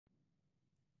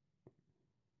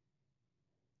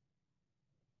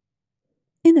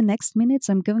In the next minutes,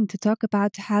 I'm going to talk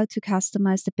about how to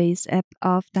customize the base app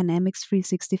of Dynamics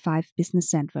 365 Business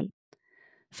Central.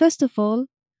 First of all,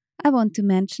 I want to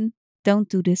mention, don't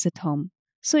do this at home.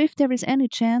 So if there is any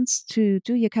chance to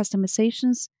do your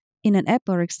customizations in an app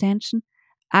or extension,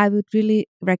 I would really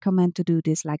recommend to do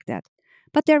this like that.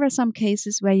 But there are some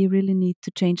cases where you really need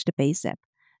to change the base app.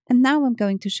 And now I'm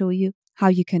going to show you how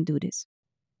you can do this.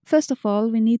 First of all,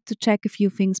 we need to check a few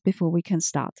things before we can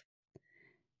start.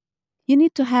 You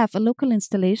need to have a local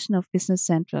installation of Business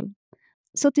Central.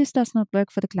 So this does not work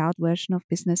for the cloud version of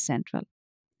Business Central.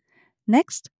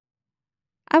 Next,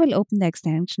 I will open the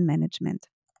extension management.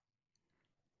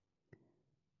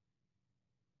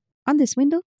 On this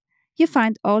window, you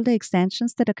find all the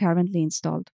extensions that are currently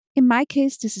installed. In my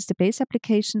case, this is the base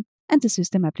application and the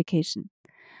system application.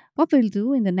 What we'll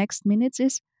do in the next minutes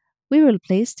is we will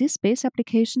place this base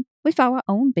application with our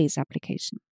own base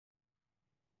application.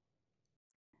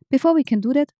 Before we can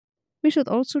do that, we should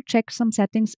also check some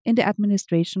settings in the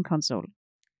administration console.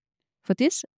 For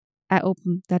this, I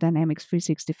open the Dynamics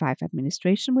 365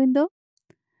 administration window.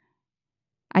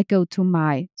 I go to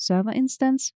my server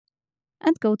instance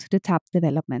and go to the tab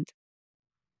Development.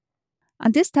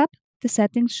 On this tab, the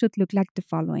settings should look like the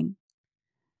following.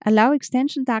 Allow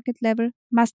extension target level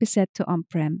must be set to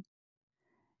on-prem.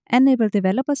 Enable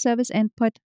developer service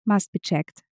endpoint must be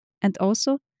checked. And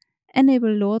also,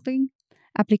 enable loading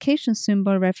application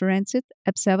symbol referenced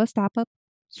app server startup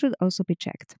should also be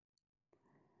checked.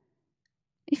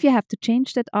 If you have to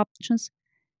change that options,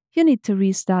 you need to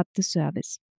restart the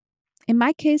service. In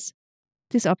my case,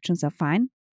 these options are fine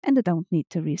and I don't need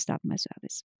to restart my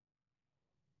service.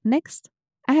 Next,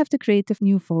 I have to create a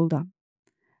new folder.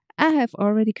 I have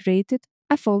already created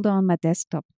a folder on my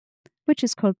desktop, which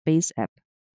is called Base App.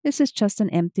 This is just an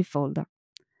empty folder.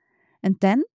 And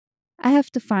then I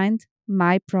have to find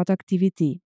my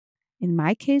productivity. In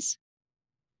my case,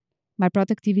 my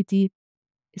productivity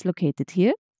is located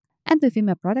here. And within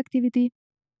my productivity,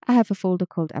 I have a folder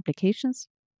called Applications.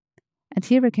 And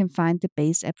here I can find the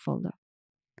Base App folder.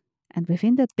 And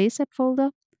within that Base App folder,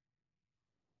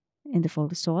 in the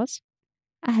folder source,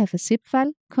 I have a zip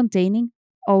file containing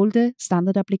all the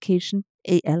standard application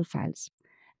AL files.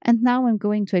 And now I'm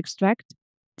going to extract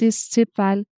this zip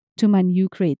file to my new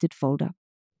created folder.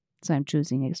 So I'm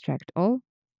choosing Extract All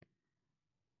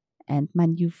and my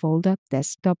new folder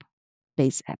Desktop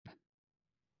Base App.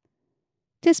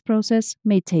 This process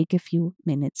may take a few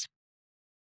minutes.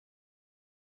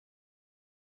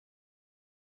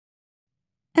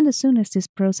 And as soon as this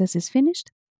process is finished,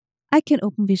 I can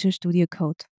open Visual Studio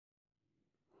Code.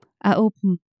 I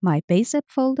open my Base App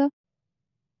folder,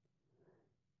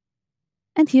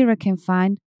 and here I can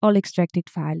find all extracted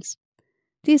files.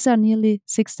 These are nearly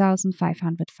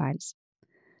 6,500 files.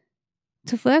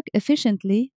 To work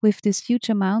efficiently with this huge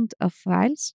amount of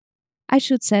files, I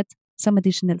should set some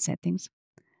additional settings.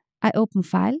 I open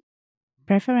File,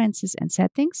 Preferences and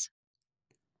Settings.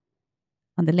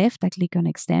 On the left, I click on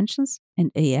Extensions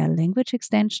and AL Language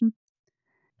Extension.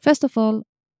 First of all,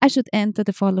 I should enter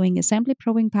the following assembly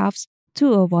probing paths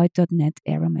to avoid .NET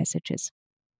error messages.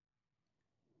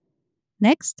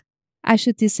 Next, I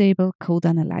should disable code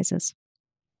analyzers.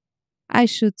 I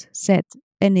should set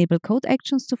Enable Code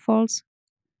Actions to false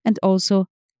and also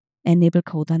Enable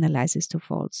Code Analysis to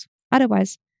false.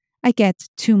 Otherwise, I get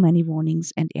too many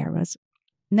warnings and errors.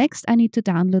 Next, I need to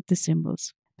download the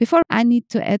symbols. Before, I need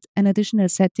to add an additional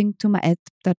setting to my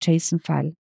app.json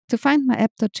file. To find my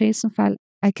app.json file,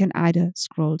 I can either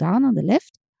scroll down on the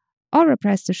left or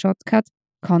press the shortcut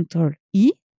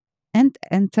Ctrl-E and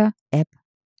enter app,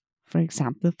 for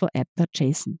example, for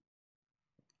app.json.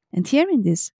 And here in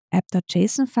this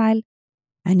app.json file,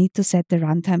 I need to set the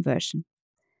runtime version.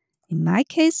 In my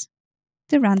case,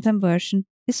 the runtime version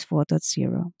is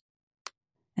 4.0.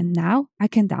 And now I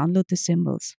can download the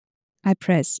symbols. I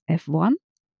press F1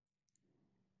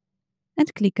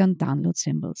 and click on Download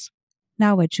Symbols.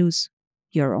 Now I choose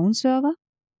Your Own Server.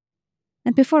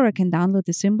 And before I can download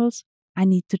the symbols, I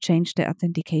need to change the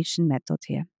authentication method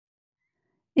here.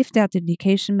 If the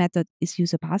authentication method is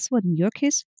user password in your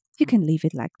case, you can leave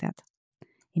it like that.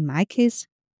 In my case,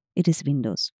 it is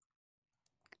Windows.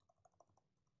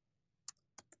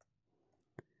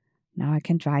 Now I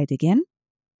can try it again.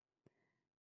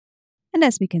 And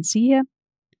as we can see here,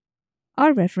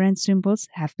 our reference symbols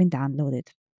have been downloaded.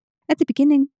 At the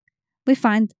beginning, we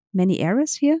find many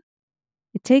errors here.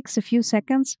 It takes a few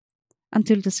seconds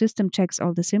until the system checks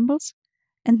all the symbols.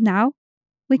 And now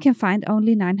we can find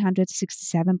only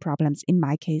 967 problems in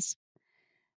my case.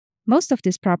 Most of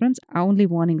these problems are only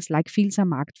warnings, like fields are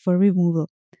marked for removal.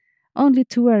 Only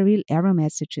 2 are real error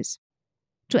messages.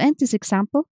 To end this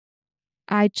example,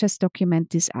 I just document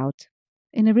this out.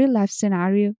 In a real life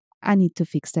scenario, I need to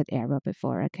fix that error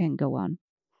before I can go on.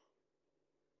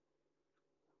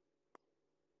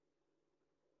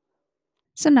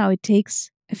 So now it takes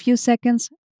a few seconds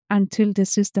until the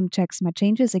system checks my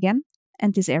changes again,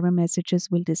 and these error messages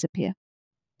will disappear.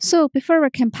 So before I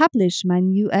can publish my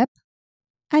new app,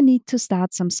 I need to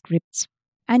start some scripts.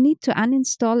 I need to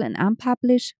uninstall and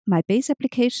unpublish my base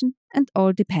application and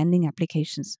all depending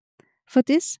applications. For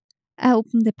this, I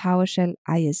open the PowerShell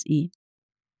ISE.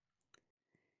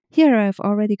 Here I have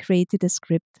already created a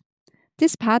script.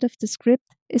 This part of the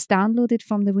script is downloaded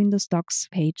from the Windows Docs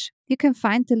page. You can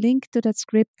find the link to that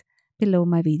script below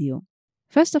my video.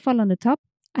 First of all, on the top,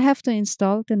 I have to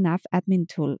install the nav admin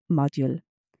tool module.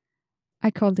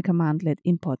 I call the commandlet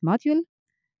import module,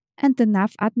 and the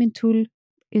nav admin tool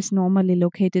is normally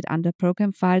located under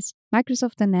Program Files,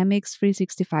 Microsoft Dynamics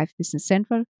 365 Business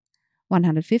Central,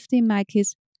 150 in my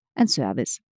case, and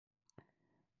Service.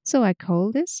 So I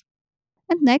call this,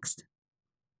 and next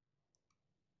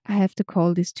I have to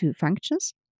call these two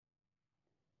functions.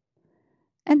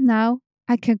 And now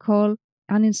I can call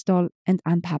uninstall and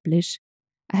unpublish.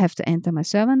 I have to enter my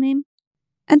server name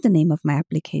and the name of my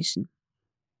application.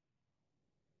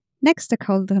 Next, I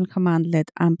call the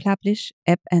commandlet unpublish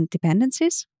app and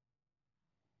dependencies.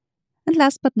 And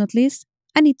last but not least,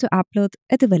 I need to upload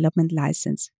a development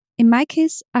license. In my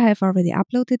case, I have already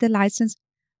uploaded a license,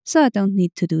 so I don't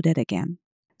need to do that again.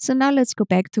 So now let's go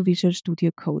back to Visual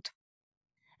Studio Code.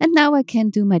 And now I can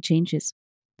do my changes.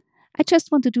 I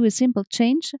just want to do a simple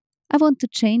change. I want to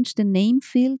change the name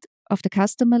field of the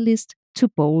customer list to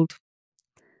bold.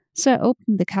 So I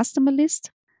open the customer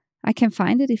list. I can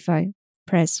find it if I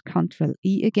press Ctrl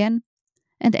E again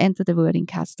and enter the wording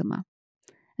customer.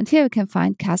 And here I can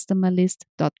find customer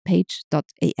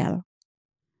list.page.al.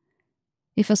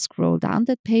 If I scroll down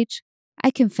that page,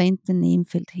 I can find the name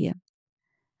field here.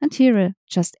 And here I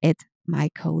just add my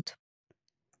code.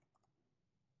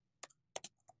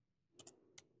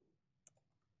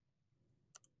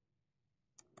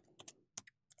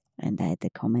 And I add a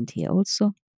comment here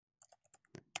also,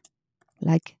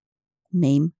 like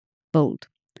name bold.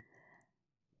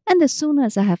 And as soon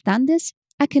as I have done this,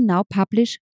 I can now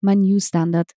publish my new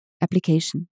standard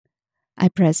application. I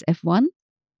press F1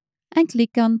 and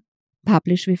click on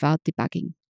Publish without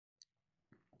debugging.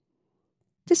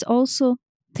 This also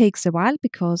takes a while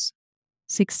because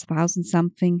 6,000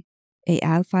 something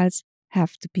AL files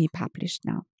have to be published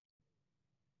now.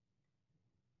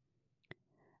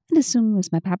 And as soon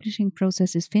as my publishing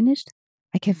process is finished,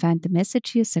 I can find the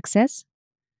message here, success.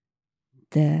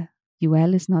 The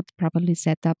UL is not properly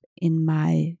set up in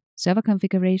my server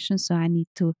configuration, so I need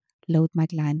to load my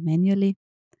client manually.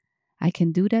 I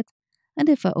can do that. And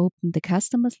if I open the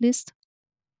customers list,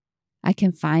 I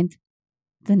can find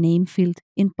the name field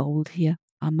in bold here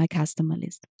on my customer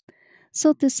list.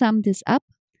 So to sum this up,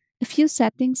 a few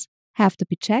settings have to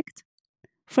be checked.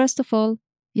 First of all,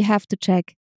 you have to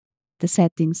check the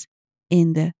settings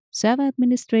in the server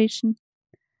administration.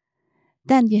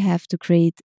 Then you have to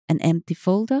create an empty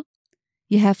folder.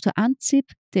 You have to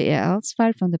unzip the ARLs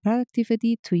file from the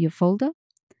productivity to your folder.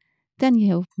 Then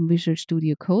you open Visual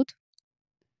Studio Code.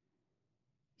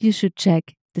 You should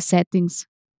check the settings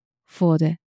for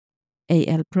the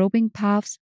AL probing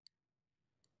paths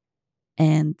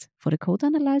and for the code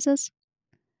analyzers.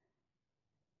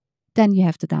 Then you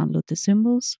have to download the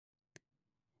symbols.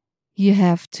 You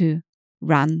have to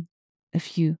run a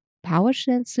few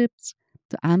PowerShell scripts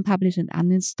to unpublish and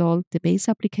uninstall the base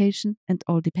application and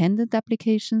all dependent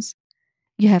applications.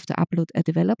 You have to upload a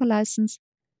developer license,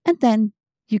 and then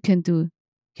you can do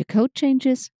your code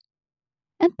changes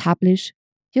and publish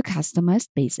your customized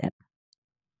base app.